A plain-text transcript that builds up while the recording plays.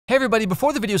Hey everybody,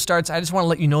 before the video starts, I just want to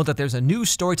let you know that there's a new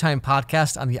Storytime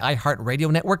podcast on the iHeart Radio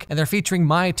network, and they're featuring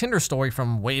my Tinder story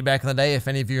from way back in the day, if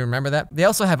any of you remember that. They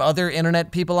also have other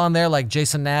internet people on there like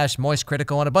Jason Nash, Moist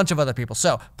Critical, and a bunch of other people.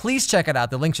 So please check it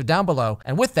out. The links are down below.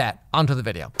 And with that, onto the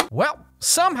video. Well,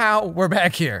 somehow we're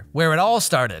back here, where it all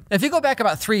started. If you go back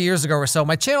about 3 years ago or so,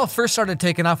 my channel first started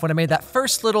taking off when I made that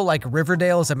first little like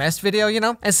Riverdale is a mess video, you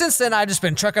know? And since then, I've just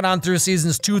been trucking on through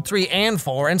seasons 2, 3, and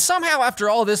 4, and somehow after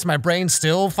all this, my brain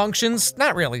still functions.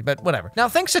 Not really, but whatever. Now,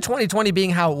 thanks to 2020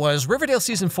 being how it was, Riverdale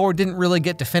season 4 didn't really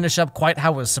get to finish up quite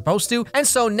how it was supposed to, and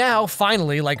so now,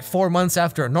 finally, like 4 months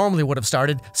after it normally would have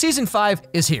started, season 5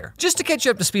 is here. Just to catch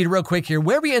you up to speed real quick here,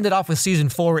 where we ended off with season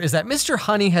 4 is that Mr.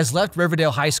 Honey has left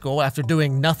Riverdale High School after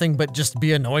doing nothing but just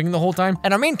be annoying the whole time.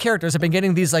 And our main characters have been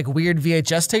getting these like weird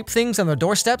VHS tape things on their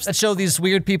doorsteps that show these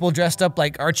weird people dressed up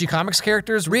like Archie Comics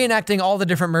characters reenacting all the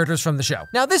different murders from the show.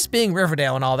 Now, this being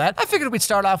Riverdale and all that, I figured we'd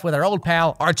start off with our old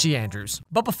pal, Archie Andrews.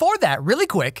 But before that, really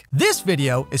quick, this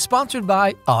video is sponsored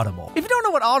by Audible. If you don't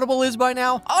know what Audible is by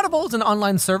now, Audible is an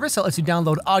online service that lets you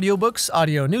download audiobooks,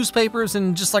 audio newspapers,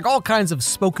 and just like all kinds of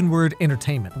spoken word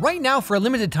entertainment. Right now, for a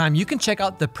limited time, you can check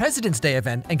out the President's Day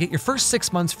event and get your first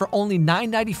 6 months for only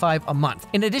 $9.95 a month.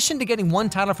 In addition to getting one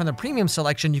title from the premium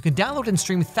selection, you can download and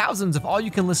stream thousands of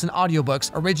all-you-can-listen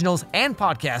audiobooks, originals, and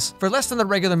podcasts for less than the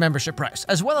regular membership price,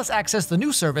 as well as access the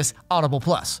new service, Audible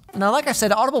Plus. Now, like I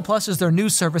said, Audible Plus is their new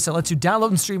service that lets you download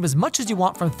and stream as much as you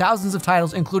want from thousands of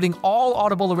titles, including all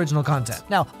Audible original content.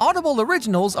 Now, Audible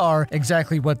originals are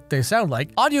exactly what they sound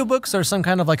like. Audiobooks are some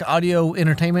kind of like audio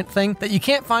entertainment thing that you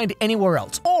can't find anywhere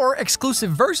else, or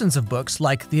exclusive versions of books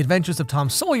like The Adventures of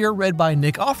Tom Sawyer read by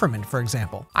Nick Offerman, for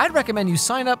example. I'd recommend you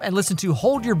sign up and listen to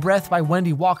Hold Your Breath by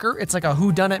Wendy Walker. It's like a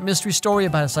whodunit mystery story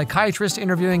about a psychiatrist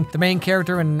interviewing the main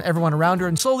character and everyone around her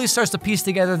and slowly starts to piece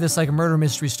together this like murder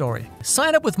mystery story.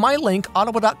 Sign up with my link,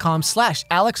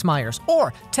 audible.com/Alex Meyers,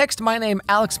 or text my name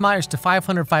Alex Meyers to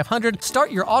 500-500,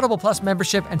 start your Audible Plus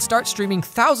membership, and start streaming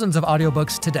thousands of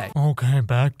audiobooks today. Okay,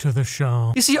 back to the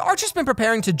show. You see, Archie's been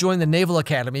preparing to join the Naval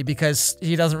Academy because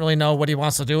he doesn't really know what he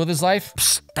wants to do with his life.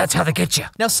 Psst, that's how they get you.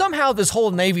 Now, somehow this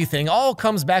whole Navy thing all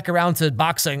comes back around to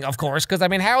boxing, of course, because I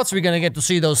mean, how else are we gonna get to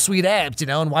see those sweet abs, you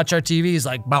know, and watch our TVs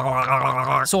like blah, blah, blah, blah,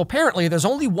 blah. So apparently there's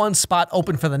only one spot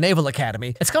open for the Naval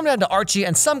Academy. It's come down to Archie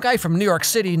and some guy from New York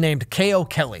City named K.O.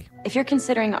 Kelly. If you're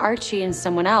considering Archie and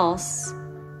someone else,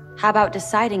 how about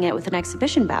deciding it with an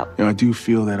exhibition bout? You know, I do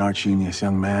feel that Archie and this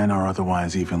young man are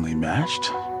otherwise evenly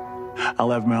matched.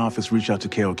 I'll have my office reach out to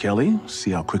K.O. Kelly,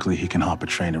 see how quickly he can hop a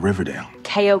train to Riverdale.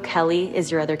 K.O. Kelly is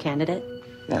your other candidate?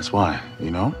 That's why, you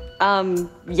know?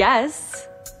 Yes.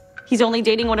 He's only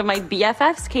dating one of my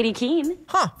BFFs, Katie Keene.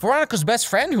 Huh, Veronica's best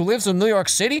friend who lives in New York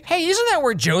City? Hey, isn't that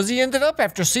where Josie ended up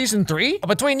after season 3?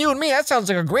 Between you and me, that sounds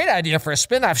like a great idea for a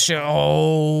spin-off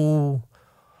show.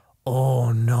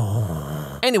 Oh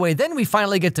no. Anyway, then we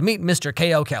finally get to meet Mr.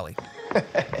 K.O. Kelly.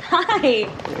 Hi. Hey.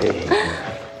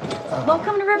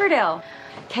 Welcome to Riverdale.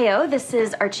 K.O., this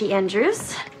is Archie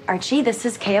Andrews. Archie, this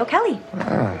is K.O. Kelly.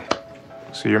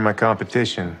 So you're my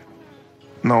competition.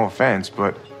 No offense,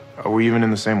 but are we even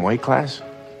in the same weight class?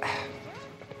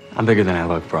 I'm bigger than I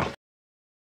look, bro.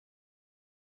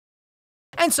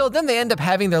 And so then they end up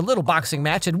having their little boxing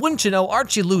match, and wouldn't you know,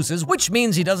 Archie loses, which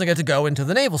means he doesn't get to go into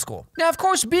the naval school. Now, of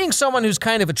course, being someone who's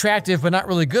kind of attractive but not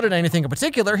really good at anything in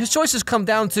particular, his choices come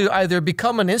down to either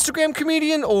become an Instagram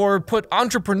comedian or put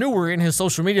entrepreneur in his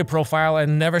social media profile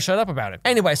and never shut up about it.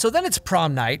 Anyway, so then it's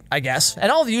prom night, I guess,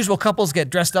 and all the usual couples get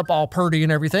dressed up all purdy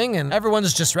and everything, and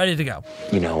everyone's just ready to go.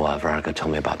 You know, Veronica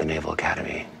told me about the Naval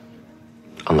Academy.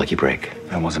 Unlucky break.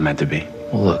 That wasn't meant to be.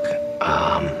 Well, look,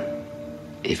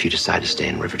 if you decide to stay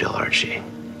in Riverdale, Archie,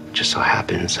 just so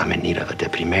happens I'm in need of a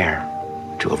deputy mayor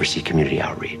to oversee community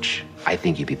outreach. I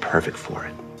think you'd be perfect for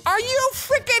it. Are you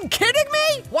freaking kidding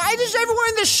me? Why does everyone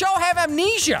in this show have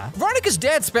amnesia? Veronica's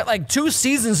dad spent like 2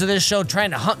 seasons of this show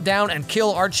trying to hunt down and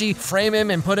kill Archie, frame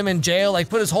him, and put him in jail, like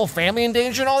put his whole family in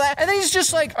danger and all that. And then he's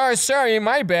just like, oh, sorry,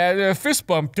 my bad, fist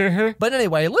bumped. But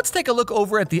anyway, let's take a look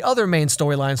over at the other main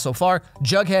storylines so far,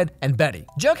 Jughead and Betty.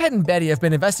 Jughead and Betty have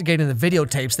been investigating the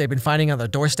videotapes they've been finding on their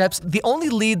doorsteps. The only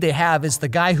lead they have is the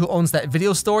guy who owns that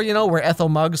video store, you know, where Ethel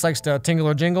Muggs likes to tingle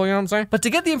or jingle, you know what I'm saying? But to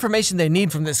get the information they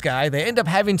need from this guy, they end up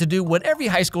having to do what every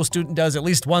high school student does at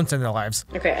least once in their lives.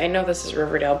 Okay, I know this is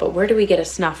Riverdale, but where do we get a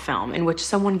snuff film in which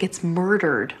someone gets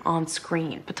murdered on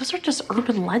screen? But those are just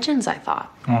urban legends, I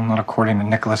thought. Well, not according to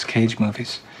Nicolas Cage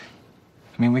movies.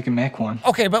 I mean, we can make one.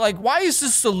 Okay, but like, why is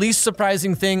this the least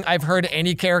surprising thing I've heard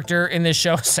any character in this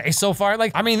show say so far?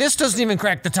 Like, I mean, this doesn't even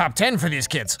crack the top 10 for these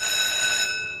kids.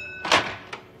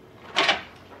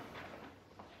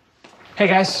 Hey,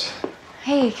 guys.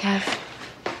 Hey, Kev.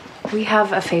 We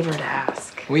have a favor to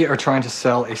ask. We are trying to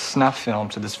sell a snuff film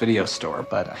to this video store,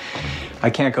 but I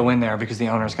can't go in there because the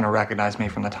owner is going to recognize me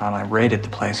from the time I raided the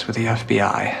place with the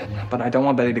FBI. But I don't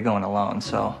want Betty to go in alone,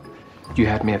 so you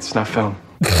had me at snuff film.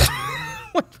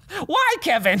 Why,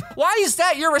 Kevin? Why is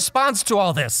that your response to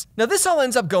all this? Now, this all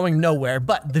ends up going nowhere,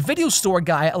 but the video store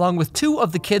guy, along with 2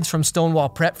 of the kids from Stonewall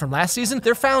Prep from last season,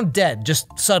 they're found dead just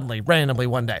suddenly, randomly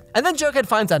one day. And then Jughead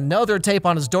finds another tape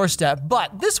on his doorstep,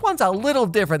 but this one's a little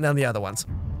different than the other ones.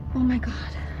 Oh my God.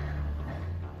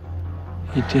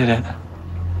 You did it.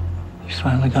 You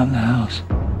finally got in the house.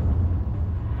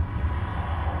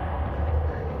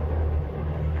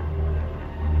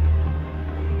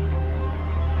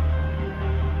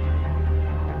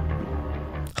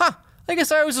 I guess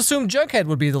I always assumed Jughead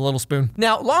would be the little spoon.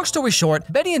 Now, long story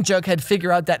short, Betty and Jughead figure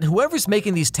out that whoever's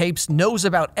making these tapes knows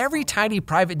about every tiny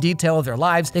private detail of their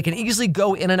lives. They can easily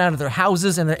go in and out of their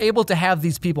houses, and they're able to have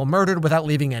these people murdered without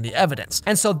leaving any evidence.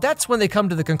 And so that's when they come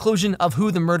to the conclusion of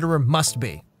who the murderer must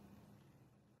be.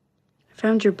 I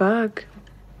found your bug.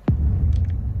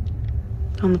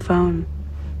 On the phone.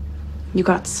 You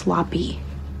got sloppy.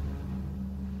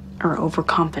 Or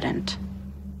overconfident.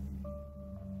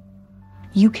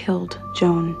 You killed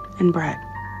Joan and Brett.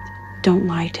 Don't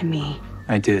lie to me.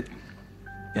 I did.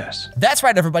 Yes. That's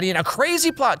right, everybody. In a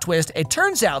crazy plot twist, it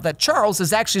turns out that Charles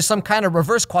is actually some kind of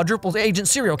reverse quadruple agent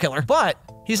serial killer, but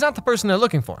he's not the person they're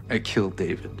looking for. I killed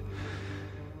David.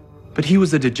 But he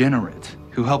was a degenerate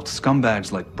who helped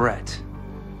scumbags like Brett.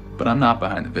 But I'm not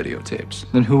behind the videotapes.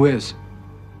 Then who is?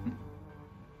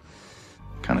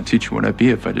 Kind of teach you what I'd be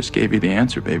if I just gave you the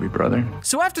answer, baby brother.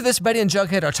 So after this, Betty and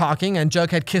Jughead are talking, and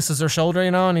Jughead kisses her shoulder,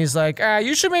 and he's like,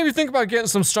 you should maybe think about getting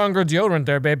some stronger deodorant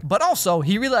there, babe. But also,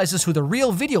 he realizes who the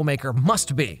real video maker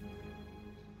must be.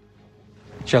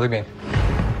 Jellybean,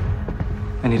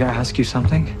 I need to ask you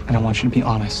something, and I want you to be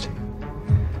honest.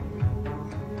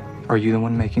 Are you the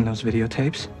one making those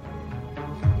videotapes?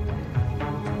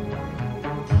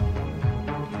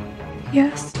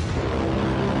 Yes.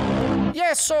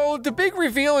 Yeah, so the big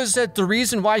reveal is that the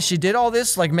reason why she did all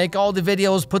this, like make all the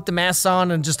videos, put the masks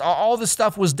on, and just all this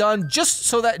stuff was done just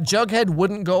so that Jughead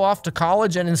wouldn't go off to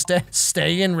college and instead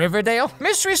stay in Riverdale.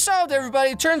 Mystery solved,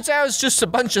 everybody. Turns out it's just a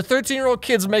bunch of 13-year-old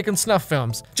kids making snuff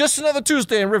films. Just another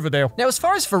Tuesday in Riverdale. Now, as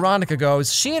far as Veronica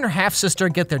goes, she and her half-sister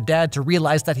get their dad to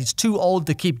realize that he's too old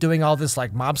to keep doing all this,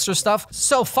 like, mobster stuff.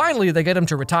 So finally, they get him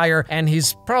to retire, and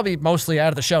he's probably mostly out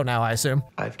of the show now, I assume.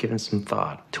 I've given some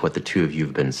thought to what the 2 of you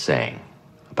have been saying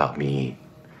about me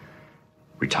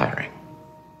retiring.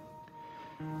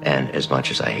 And as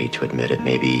much as I hate to admit it,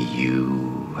 maybe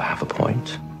you have a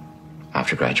point.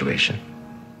 After graduation,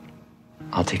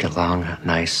 I'll take a long,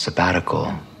 nice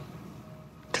sabbatical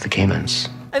to the Caymans.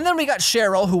 And then we got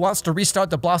Cheryl, who wants to restart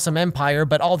the Blossom Empire,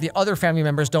 but all the other family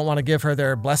members don't want to give her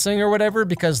their blessing or whatever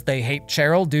because they hate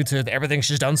Cheryl due to everything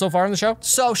she's done so far in the show.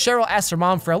 So Cheryl asks her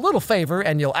mom for a little favor,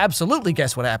 and you'll absolutely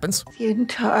guess what happens. The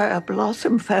entire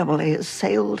Blossom family has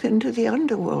sailed into the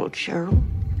underworld, Cheryl.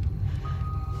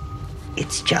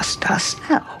 It's just us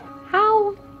now.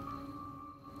 How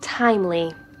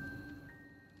timely.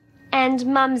 And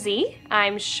Mumsy,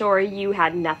 I'm sure you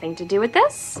had nothing to do with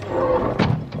this.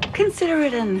 Consider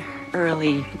it an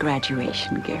early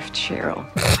graduation gift, Cheryl.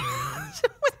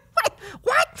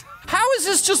 What? How is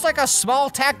this just like a small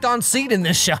tacked-on scene in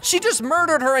this show? She just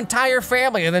murdered her entire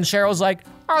family, and then Cheryl's like,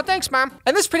 oh, thanks, Mom.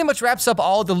 And this pretty much wraps up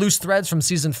all the loose threads from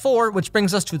Season 4, which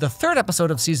brings us to the 3rd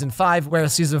episode of Season 5, where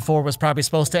Season 4 was probably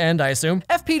supposed to end, I assume.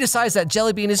 FP decides that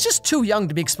Jellybean is just too young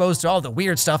to be exposed to all the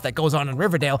weird stuff that goes on in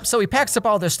Riverdale, so he packs up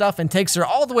all their stuff and takes her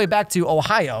all the way back to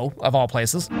Ohio, of all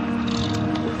places.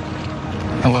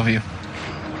 I love you.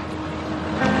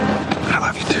 I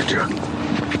love you too, Jug.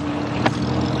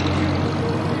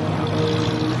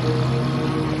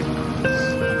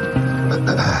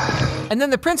 And then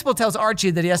the principal tells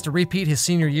Archie that he has to repeat his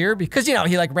senior year because, you know,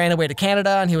 he like ran away to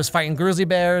Canada and he was fighting grizzly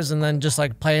bears and then just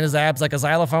like playing his abs like a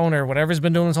xylophone or whatever he's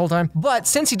been doing this whole time. But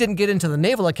since he didn't get into the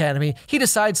Naval Academy, he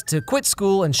decides to quit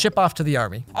school and ship off to the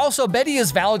Army. Also, Betty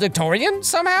is valedictorian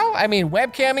somehow. I mean,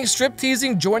 webcamming, strip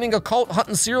teasing, joining a cult,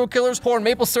 hunting serial killers, pouring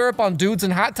maple syrup on dudes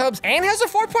in hot tubs, and has a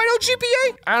 4.0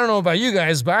 GPA. I don't know about you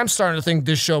guys, but I'm starting to think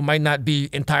this show might not be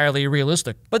entirely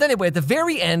realistic. But anyway, at the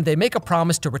very end, they make a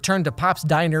promise to return to Pop's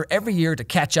Diner every year to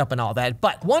catch up and all that,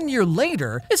 but 1 year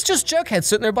later, it's just Jughead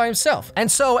sitting there by himself.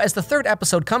 And so, as the 3rd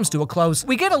episode comes to a close,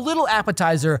 we get a little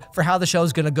appetizer for how the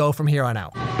show's gonna go from here on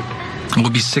out. It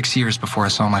will be 6 years before I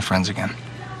saw my friends again.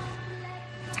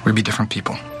 We'd be different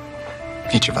people.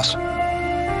 Each of us.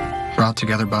 Brought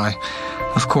together by,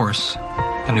 of course,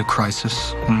 a new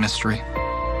crisis and mystery.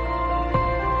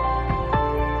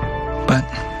 But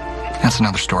that's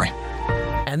another story.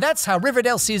 And that's how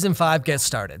Riverdale Season 5 gets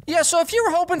started. Yeah, so if you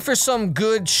were hoping for some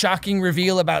good, shocking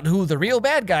reveal about who the real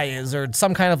bad guy is, or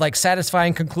some kind of like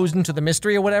satisfying conclusion to the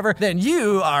mystery or whatever, then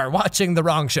you are watching the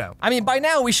wrong show. I mean, by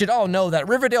now we should all know that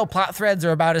Riverdale plot threads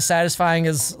are about as satisfying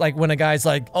as like when a guy's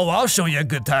like, oh, I'll show you a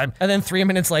good time. And then 3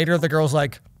 minutes later, the girl's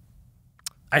like,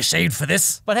 I shaved for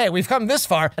this. But hey, we've come this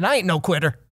far and I ain't no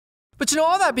quitter. But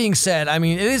all that being said, I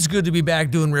mean, it is good to be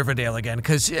back doing Riverdale again,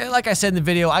 because like I said in the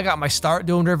video, I got my start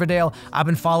doing Riverdale. I've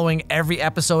been following every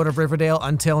episode of Riverdale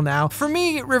until now. For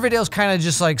me, Riverdale's kind of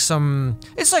just like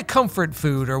it's like comfort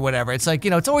food or whatever. It's like,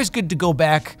 it's always good to go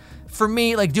back. For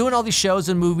me, like doing all these shows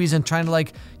and movies and trying to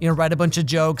like, write a bunch of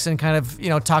jokes and kind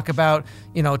of, talk about,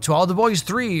 To All the Boys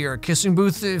 3 or Kissing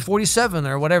Booth 47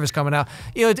 or whatever's coming out.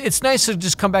 It's nice to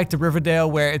just come back to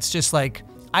Riverdale where it's just like,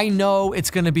 I know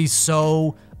it's going to be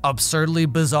so absurdly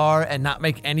bizarre and not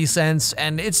make any sense,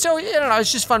 and it's still,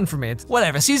 it's just fun for me. It's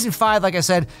whatever. Season 5, like I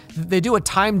said, they do a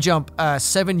time jump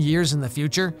 7 years in the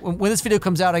future. When this video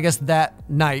comes out, I guess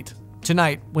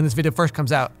tonight, when this video first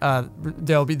comes out,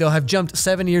 they'll have jumped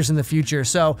 7 years in the future.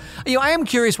 So, I am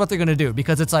curious what they're gonna do,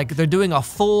 because it's like they're doing a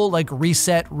full like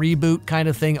reset, reboot kind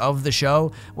of thing of the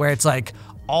show, where it's like,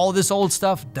 all this old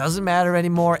stuff doesn't matter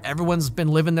anymore. Everyone's been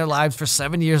living their lives for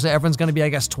 7 years. Everyone's going to be, I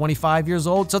guess, 25 years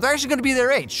old. So they're actually going to be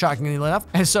their age, shockingly enough.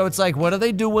 And so it's like, what are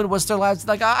they doing? What's their lives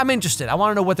like? I'm interested. I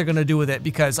want to know what they're going to do with it,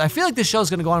 because I feel like this show's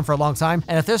going to go on for a long time.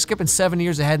 And if they're skipping 7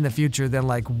 years ahead in the future, then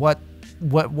like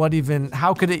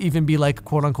how could it even be like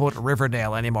quote unquote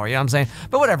Riverdale anymore? You know what I'm saying?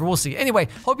 But whatever, we'll see. Anyway,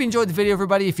 hope you enjoyed the video,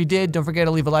 everybody. If you did, don't forget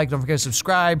to leave a like, don't forget to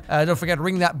subscribe, don't forget to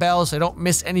ring that bell so I don't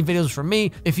miss any videos from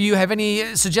me. If you have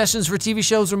any suggestions for TV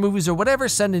shows or movies or whatever,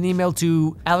 send an email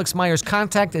to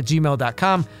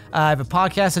alexmeyerscontact@gmail.com. I have a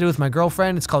podcast I do with my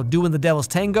girlfriend. It's called Doing the Devil's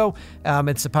Tango.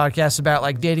 It's a podcast about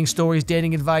like dating stories,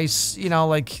 dating advice,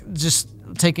 like just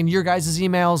taking your guys'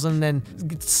 emails and then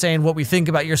saying what we think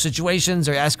about your situations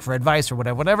or ask for advice or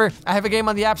whatever. I have a game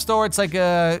on the App Store. It's like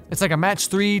a match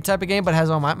 3 type of game, but it has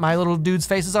all my little dudes'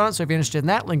 faces on it. So if you're interested in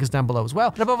that, link is down below as well.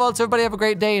 And above all else, everybody have a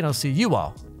great day, and I'll see you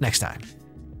all next time.